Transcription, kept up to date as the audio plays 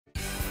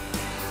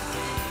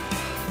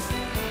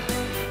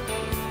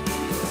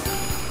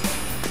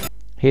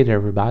Hey there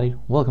everybody,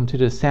 welcome to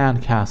the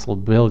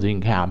Sandcastle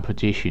building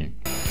competition.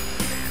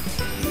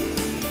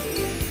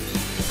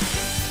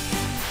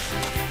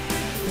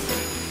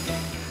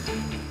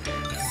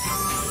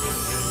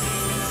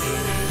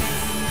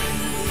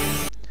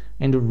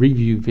 And a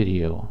review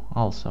video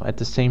also at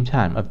the same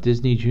time of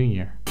Disney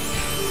Junior.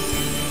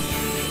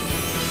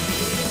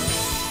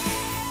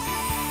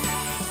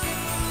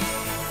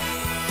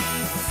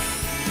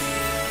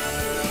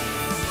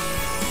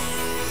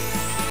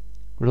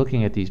 We're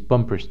looking at these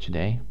bumpers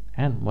today,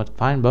 and what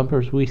fine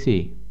bumpers we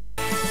see.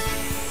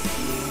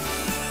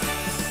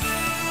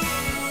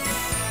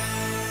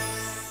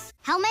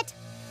 Helmet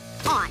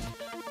on.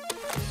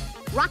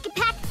 Rocket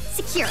pack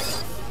secured.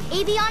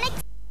 Avionics.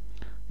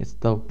 It's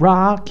the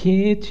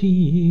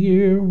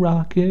Rocketeer,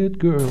 Rocket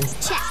Girl.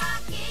 Check.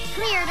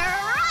 Clear to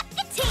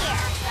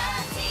Rocketeer.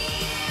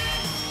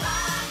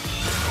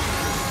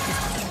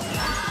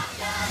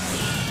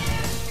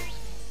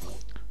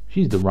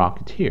 She's the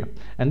Rocketeer,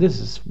 and this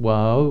is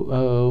Whoa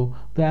Oh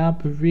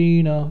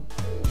Vampirina.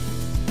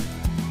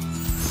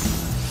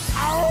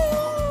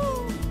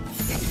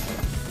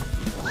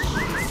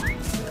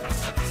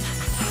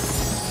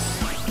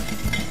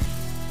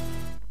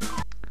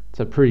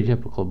 It's a pretty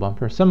typical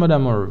bumper. Some of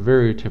them are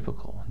very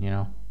typical, you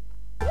know.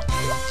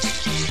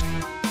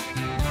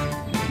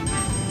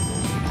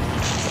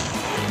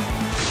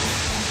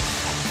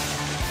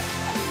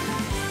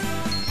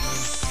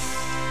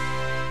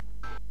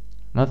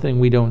 Nothing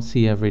we don't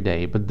see every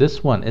day, but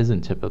this one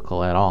isn't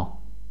typical at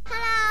all.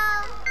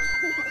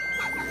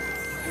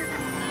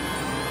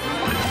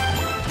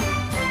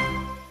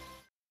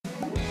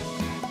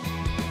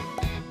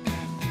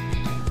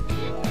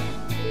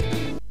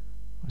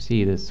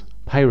 See this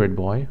pirate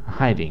boy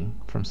hiding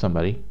from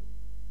somebody.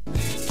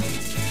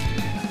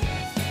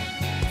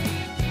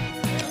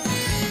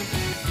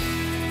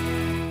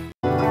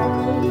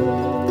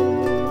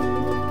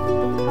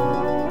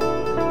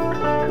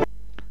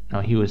 Now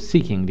he was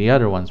seeking, the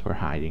other ones were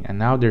hiding, and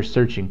now they're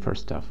searching for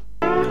stuff.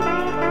 Ada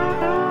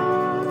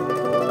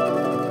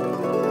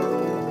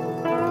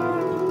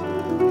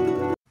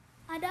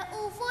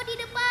UFO di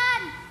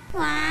depan.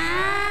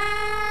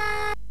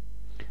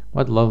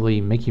 What lovely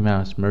Mickey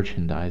Mouse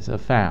merchandise, a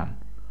fan.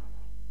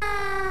 3,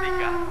 2,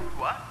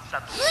 1.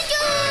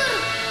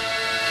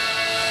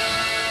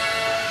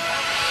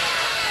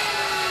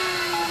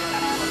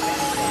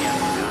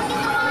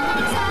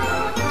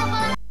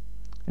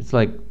 It's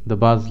like the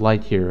Buzz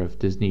Lightyear of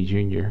Disney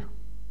Junior.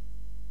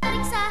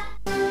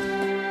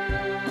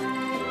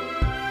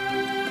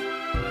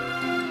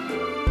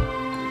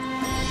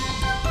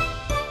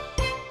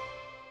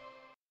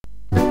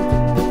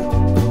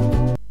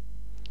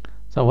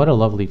 So what a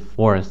lovely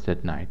forest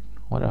at night.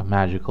 What a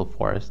magical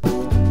forest.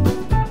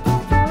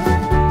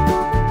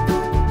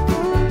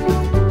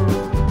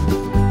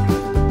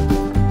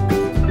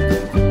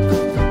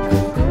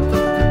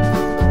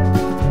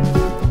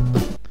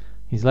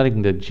 He's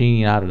letting the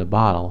genie out of the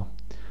bottle.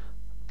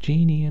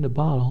 Genie in a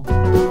bottle.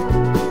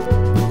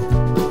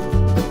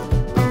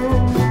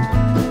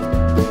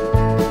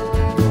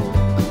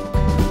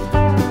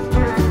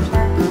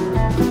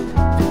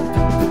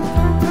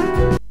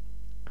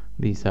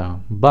 These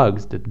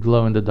bugs that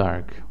glow in the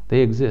dark, they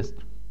exist.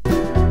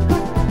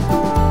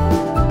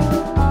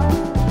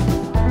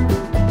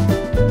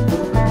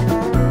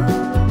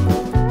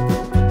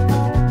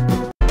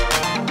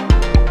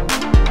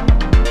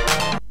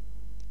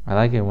 I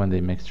like it when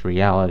they mix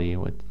reality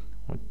with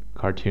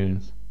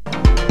cartoons.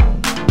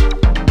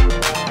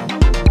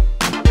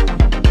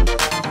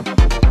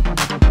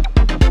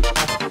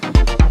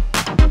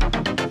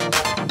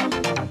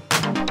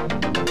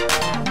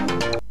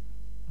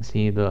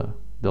 See, the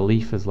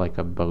leaf is like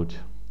a boat,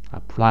 a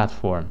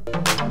platform.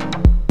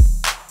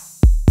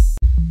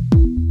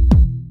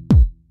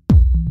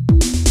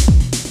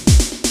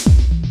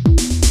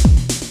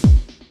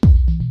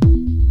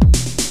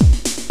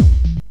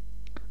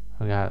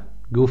 We got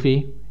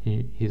Goofy,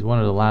 he's one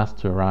of the last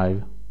to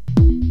arrive.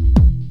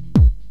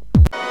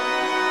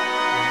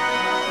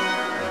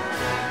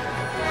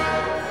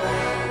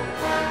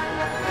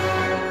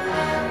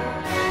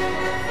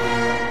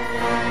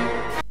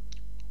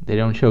 They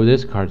don't show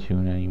this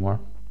cartoon anymore.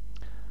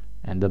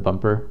 And the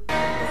bumper.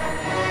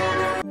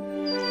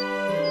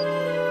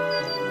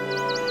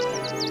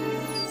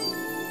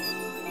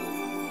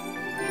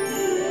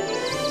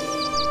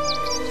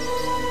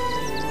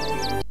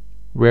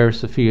 Rare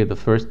Sophia, the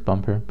first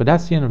bumper. But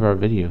that's the end of our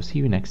video. See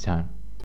you next time.